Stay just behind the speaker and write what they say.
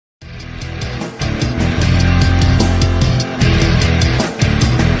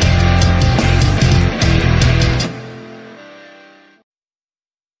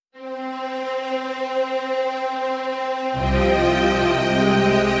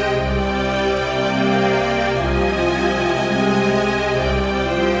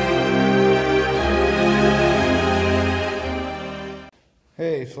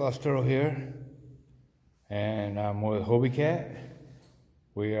Hospital here, and I'm with Hobie Katt.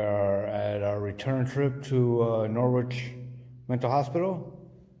 We are at our return trip to Norwich Mental Hospital.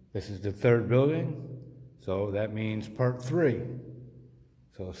 This is the third building, so that means part 3.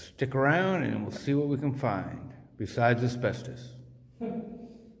 So stick around and we'll see what we can find, besides asbestos. Well,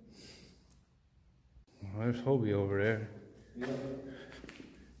 there's Hobie over there. Yep.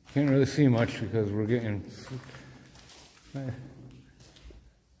 Can't really see much because we're getting...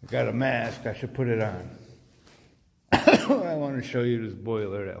 I got a mask, I should put it on. I want to show you this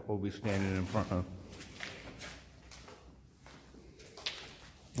boiler that Hobie's standing in front of.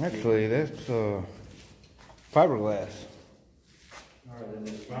 Actually, that's fiberglass. Alright, then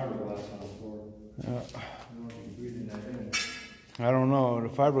there's fiberglass on the floor. I don't know, the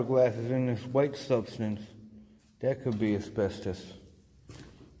fiberglass is in this white substance. That could be asbestos.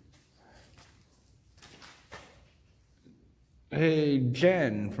 Hey,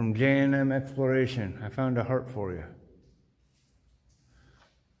 Jen from J&M Exploration. I found a heart for you.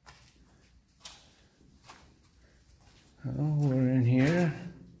 Oh, we're in here.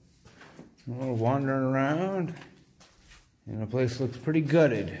 We're wandering around. And the place looks pretty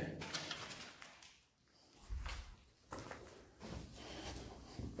gutted.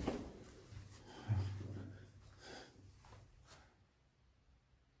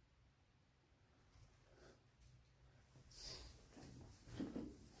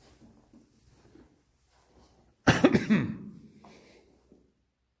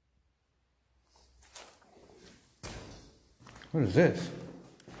 What is this?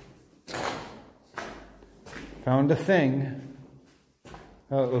 Found a thing.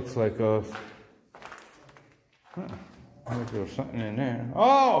 Oh, it looks like a... there's something in there.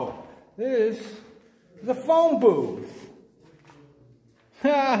 Oh! This is a phone booth!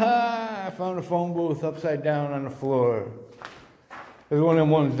 Ha ha! I found a phone booth upside down on the floor. It's one of them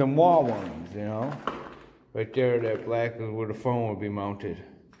ones, them wall ones, you know? Right there, that black is where the phone would be mounted.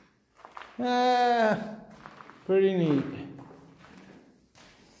 Ah! Pretty neat.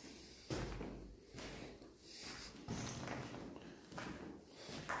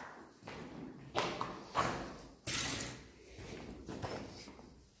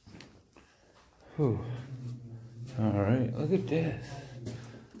 Whew. All right, look at this.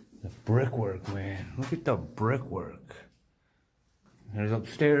 The brickwork, man. Look at the brickwork. There's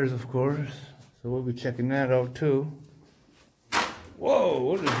upstairs, of course. So we'll be checking that out too. Whoa,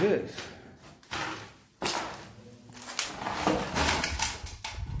 what is this?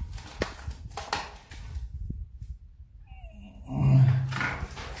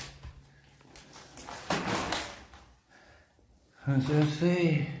 What does that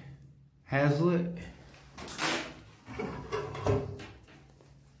say? Hazlitt.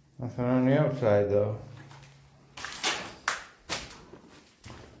 Nothing on the outside though.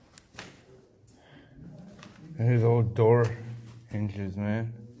 There's old door hinges,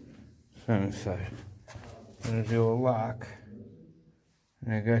 man. It's on the side. There's the old lock.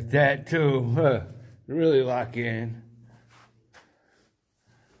 And I got that too. Huh. Really lock in.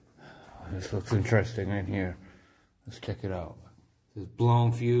 This looks interesting in here. Let's check it out. This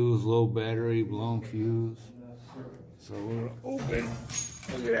blown fuse, low battery, blown fuse. So we're open.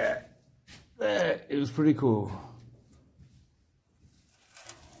 Look at that. That is pretty cool.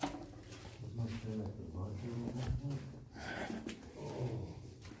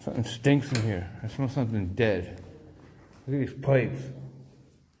 Something stinks in here. I smell something dead. Look at these pipes.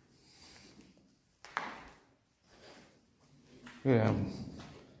 Look at them.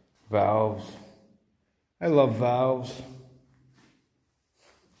 Valves. I love valves.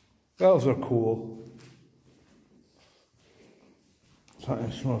 Valves are cool.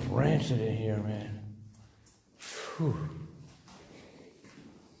 Something smells rancid in here, man. Whew.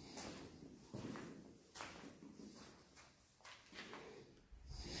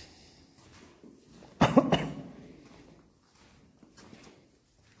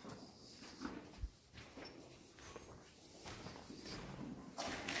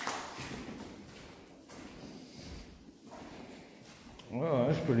 Well,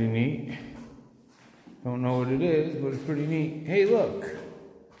 that's pretty neat. Don't know what it is, but it's pretty neat. Hey, look.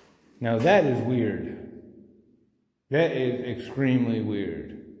 Now that is weird. That is extremely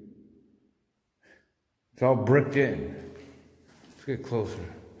weird. It's all bricked in. Let's get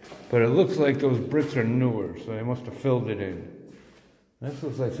closer. But it looks like those bricks are newer, so they must have filled it in. This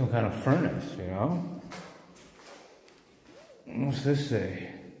looks like some kind of furnace, you know? What's this say?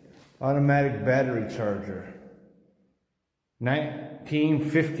 Automatic battery charger.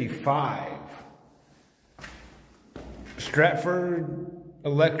 1955. Stratford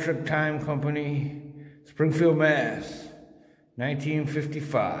Electric Time Company, Springfield, Mass.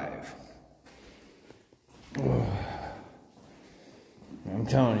 1955. Oh, I'm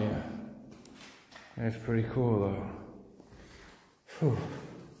telling you, that's pretty cool though. Whew.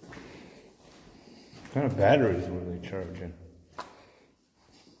 What kind of batteries were they charging?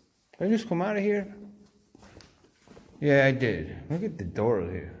 Did I just come out of here? Yeah, I did. Look at the door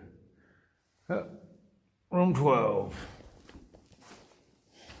here. Room 12.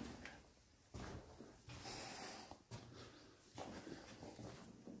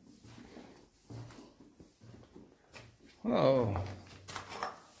 Oh,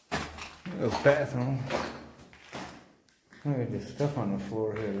 a bathroom. Look at this stuff on the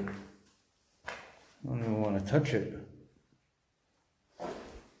floor here. I don't even want to touch it.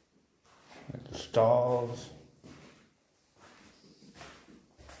 Like the stalls.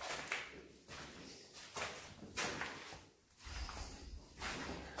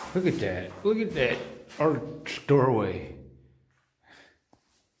 Look at that. Look at that arched doorway.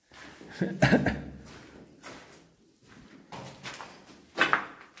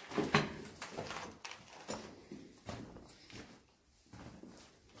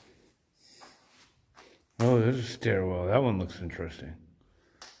 Oh, there's a stairwell. That one looks interesting.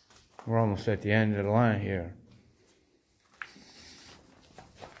 We're almost at the end of the line here.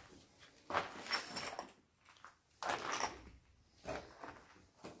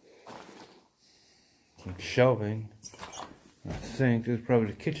 Some shelving. I think this is probably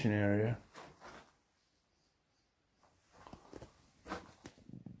the kitchen area.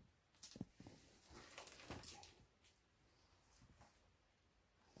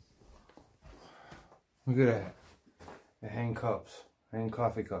 Look at that. The hang cups. Hang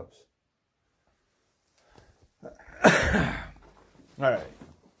coffee cups. Alright.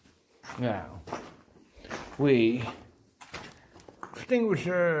 Now.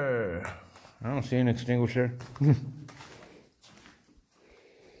 Extinguisher. I don't see an extinguisher.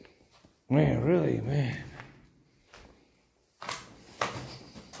 Man, really, man.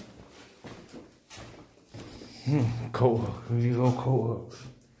 Coal hooks. These old coal hooks.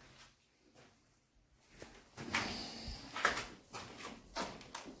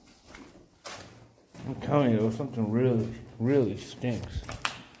 I'm telling you, something really, really stinks.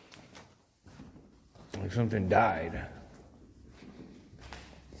 Like something died.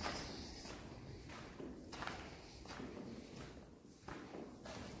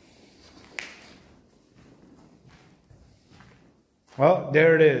 Well,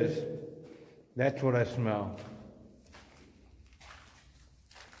 there it is. That's what I smell.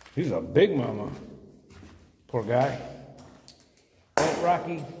 He's a big mama. Poor guy. Right,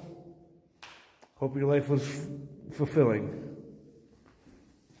 Rocky? Hope your life was fulfilling.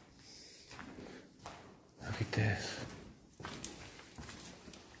 Look at this.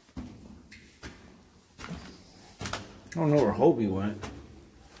 I don't know where Hobie went.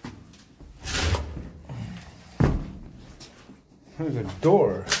 There's a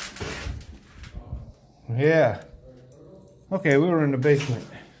door. Yeah. Okay, we were in the basement.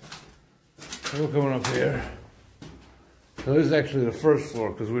 We're coming up here. So this is actually the first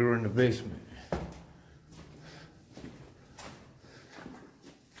floor because we were in the basement.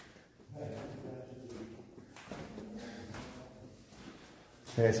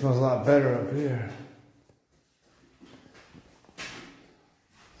 Hey, it smells a lot better up here.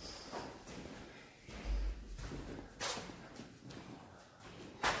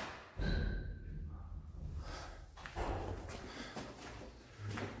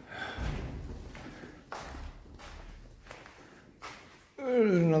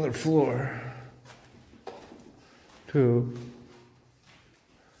 There's another floor. 2.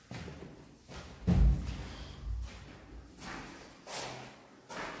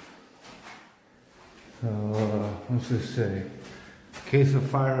 What's this say? Case of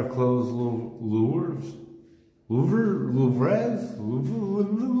fire closed lures? Louvres?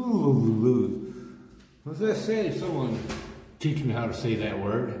 What's that say? Someone teach me how to say that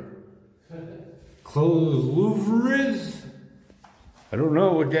word. Closed louvres? I don't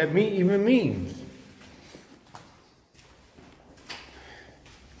know what that even means.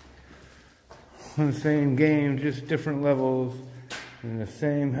 The same game, just different levels. In the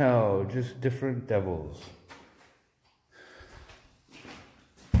same hell, just different devils.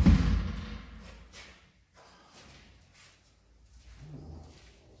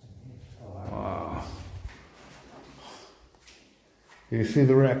 Wow. You see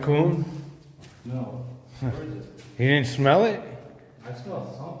the raccoon? No. Where is it? You didn't smell it? I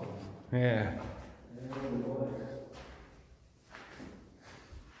smell something. Yeah.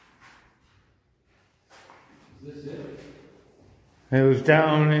 Is this it? It was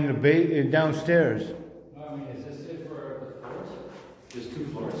down in the downstairs. No, I mean, is this it for the forest?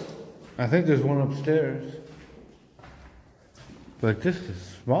 I think there's one upstairs. But this is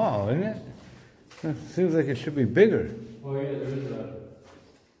small, isn't it? It seems like it should be bigger. Oh yeah,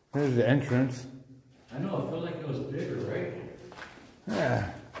 There's the entrance. I know, I felt like it was bigger, right? Yeah.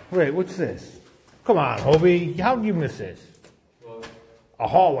 Wait, what's this? Come on, Hobie. How did you miss this? What? A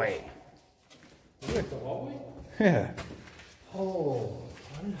hallway. You went the hallway? Yeah. Oh,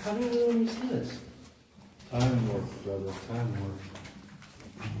 how did I miss this? Time warp, brother, time warp.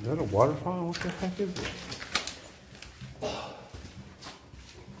 Is that a water fountain? What the heck is it?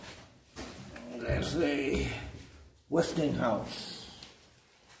 That's the Westinghouse.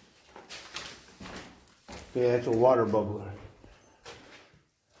 Yeah, it's a water bubbler.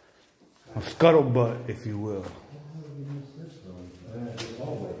 A scuttlebutt, if you will.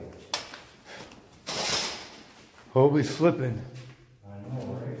 Hobie's slipping. I know,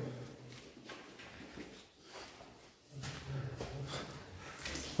 right?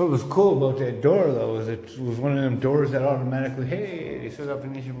 What was cool about that door, though, is it was one of them doors that automatically, hey, it says up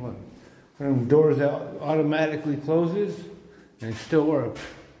in Asian one. One of them doors that automatically closes, and it still works.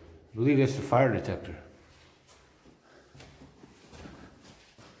 I believe that's the fire detector.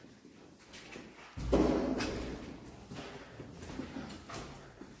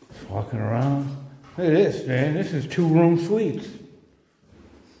 Just walking around. Look at this, man. This is 2-room suites.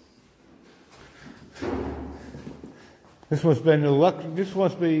 This must be this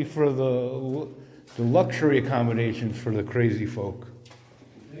must be for the luxury accommodations for the crazy folk.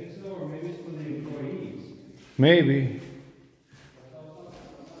 I think so, or maybe it's for the employees. Maybe.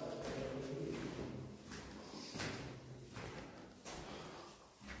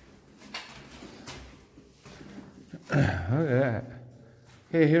 Look at that.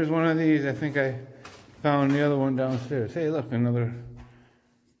 Hey, here's one of these. I think I found the other one downstairs. Hey, look, another.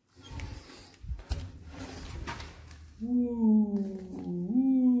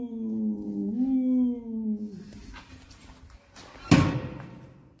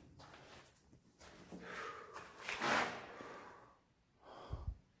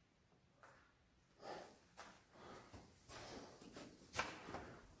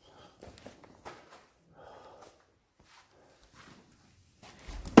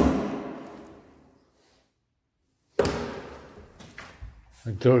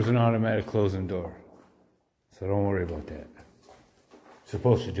 The door's an automatic closing door, so don't worry about that. It's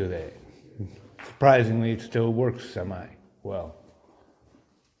supposed to do that. Surprisingly, it still works semi-well.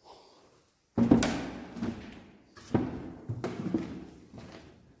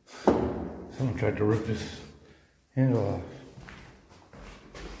 Someone tried to rip this handle off.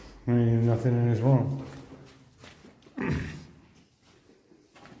 There ain't nothing in his room.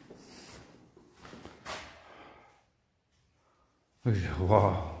 Look at the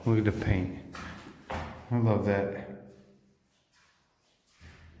wall. Look at the paint. I love that.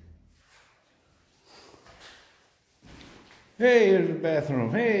 Hey, there's a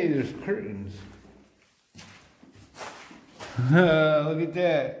bathroom. Hey, there's curtains. Look at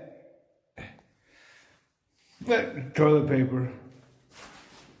that. Look, toilet paper.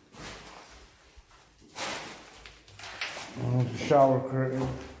 Oh, the shower curtain.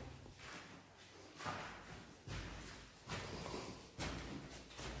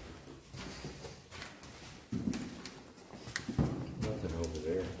 Nothing over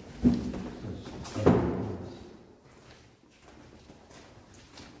there.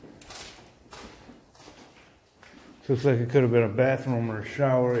 Looks like it could have been a bathroom or a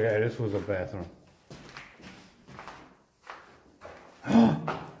shower. Yeah, this was a bathroom.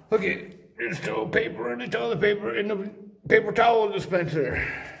 Look at there's still paper in the toilet paper in the paper towel dispenser.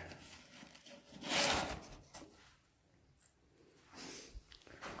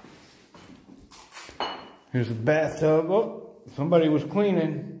 Here's a bathtub. Oh, somebody was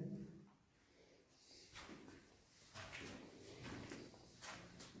cleaning.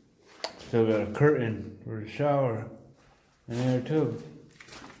 Still got a curtain for the shower in there too.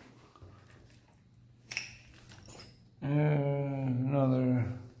 Another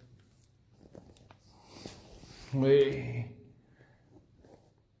way.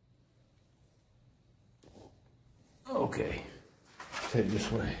 Okay, let's head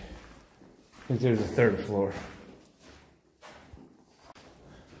this way. I think there's a third floor.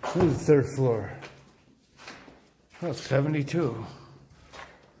 There's the third floor. Oh, 72.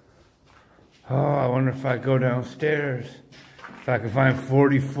 Oh, I wonder if I go downstairs, if I can find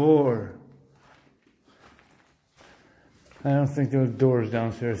 44. I don't think those doors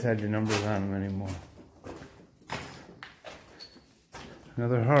downstairs had the numbers on them anymore.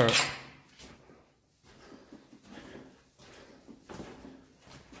 Another heart.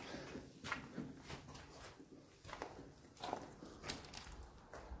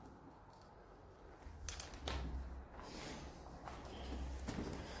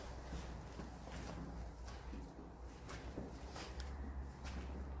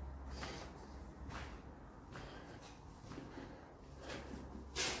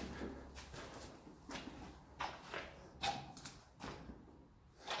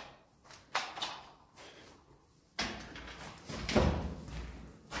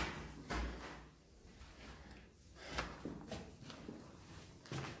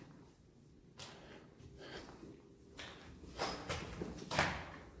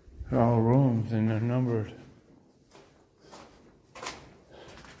 They're all rooms and they're numbered.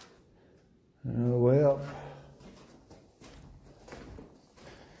 And the way up.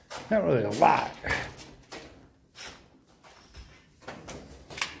 Not really a lot.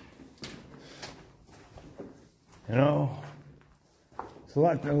 You know, it's a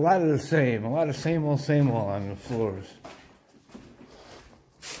lot of the same, a lot of same old on the floors.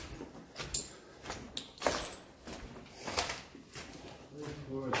 These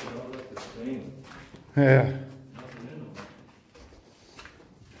floors are all like the same. Yeah. Nothing in them.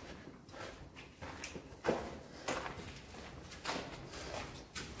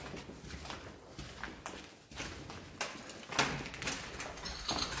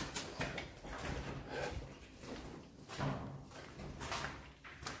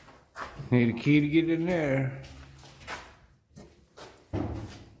 Need a key to get in there.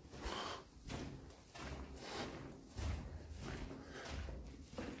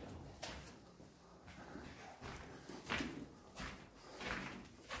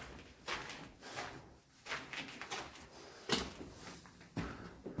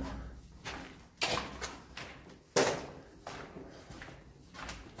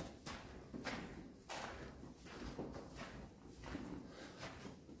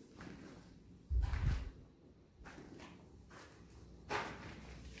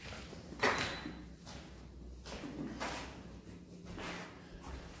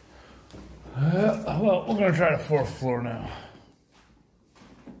 Well, we're gonna try the 4th floor now.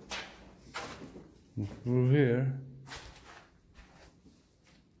 Through here.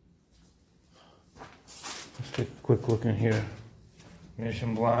 Let's take a quick look in here. There's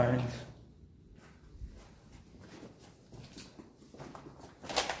some blinds.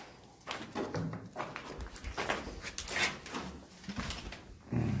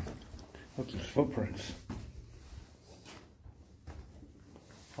 What's his footprints?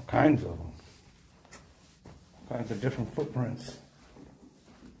 All kinds of them. All kinds of different footprints.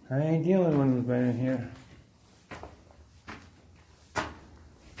 I ain't dealing with them been in here.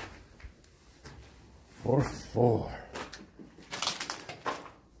 Fourth floor.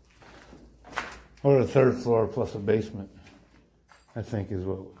 Or the 3rd floor plus a basement, I think is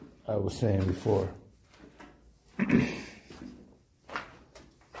what I was saying before. The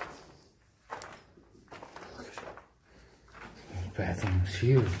bathroom is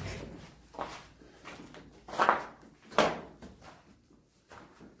huge.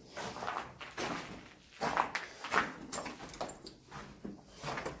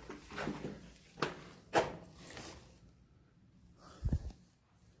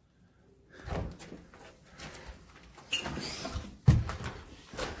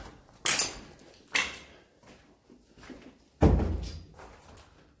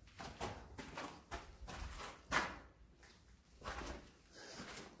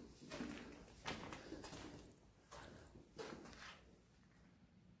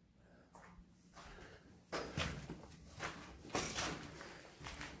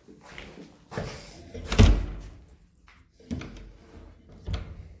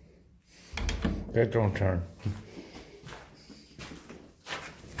 That don't turn.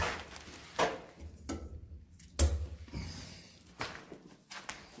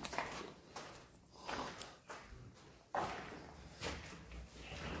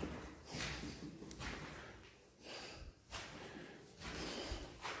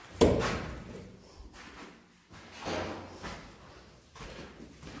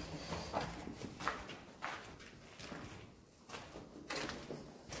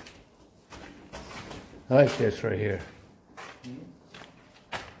 I like this right here.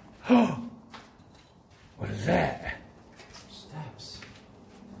 Oh, what is that? Steps.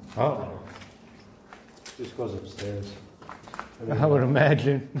 Oh, Just goes upstairs. I would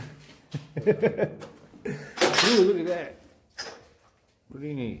imagine. Ooh, look at that. What do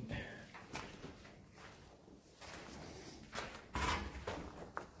you need?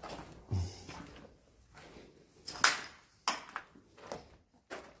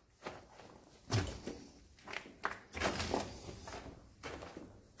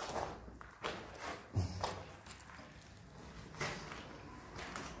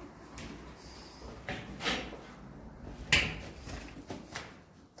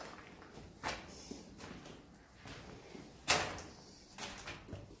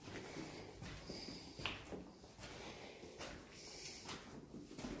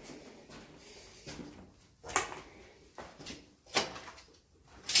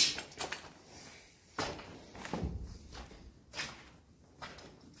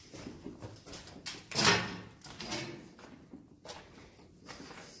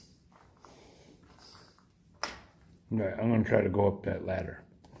 Right, I'm gonna try to go up that ladder.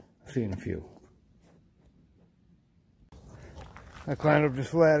 See you in a few. I climbed up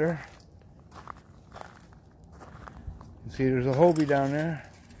this ladder. You see there's a Hobie down there.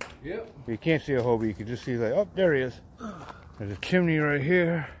 Yep. You can't see a Hobie, you can just see like, oh, there he is. There's a chimney right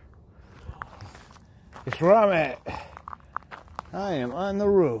here. It's where I'm at. I am on the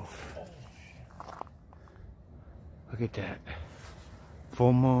roof. Look at that.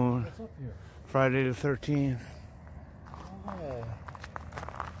 Full moon. What's up here? Friday the 13th. Oh.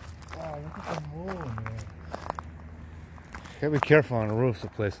 Wow, look at the moon, man. Gotta be careful on the roofs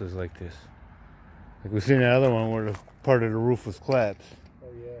of places like this. Like we've seen that other one where the part of the roof was collapsed. Oh,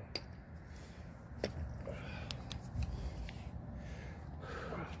 yeah.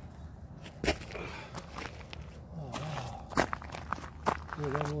 Oh, wow.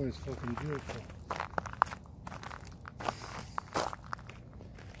 Dude, that moon is fucking beautiful.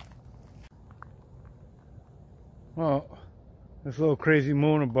 Well, this little crazy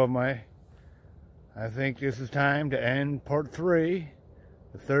moon above I think this is time to end part 3,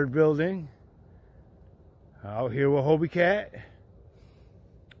 the third building. Out here with Hobie Katt.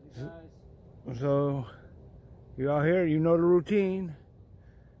 Hey guys. So, you out here, you know the routine.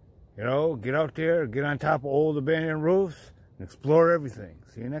 You know, get out there, get on top of old abandoned roofs, and explore everything.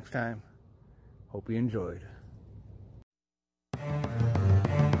 See you next time. Hope you enjoyed.